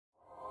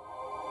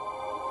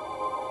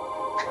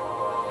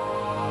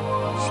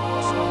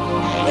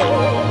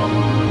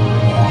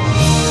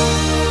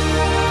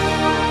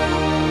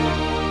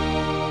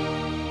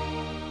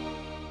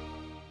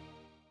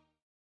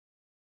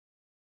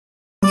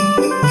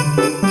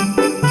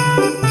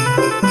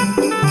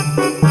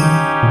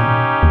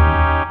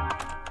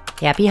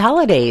Happy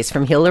holidays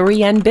from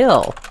Hillary and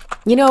Bill.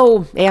 You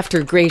know,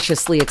 after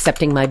graciously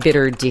accepting my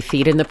bitter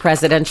defeat in the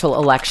presidential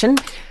election,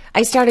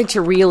 I started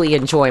to really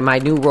enjoy my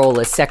new role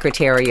as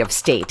Secretary of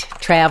State,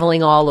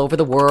 traveling all over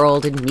the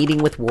world and meeting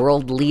with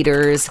world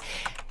leaders.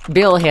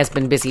 Bill has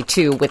been busy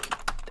too with...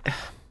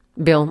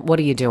 Bill, what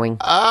are you doing?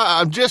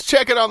 I'm just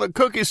checking on the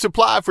cookie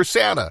supply for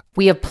Santa.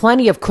 We have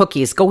plenty of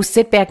cookies. Go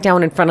sit back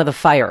down in front of the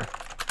fire.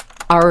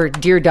 Our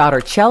dear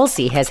daughter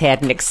Chelsea has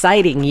had an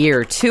exciting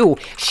year too.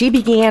 She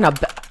began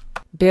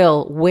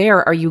Bill,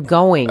 where are you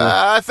going?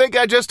 I think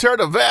I just heard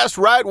a vast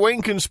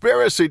right-wing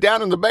conspiracy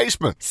down in the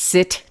basement.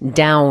 Sit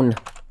down.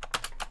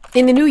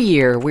 In the new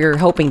year, we're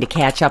hoping to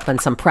catch up on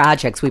some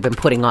projects we've been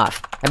putting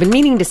off. I've been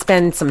meaning to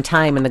spend some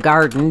time in the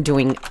garden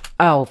doing...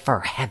 Oh, for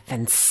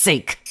heaven's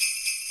sake.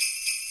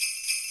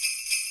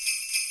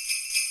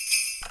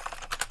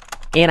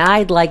 And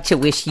I'd like to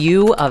wish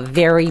you a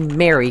very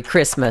Merry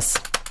Christmas.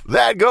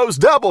 That goes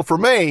double for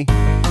me.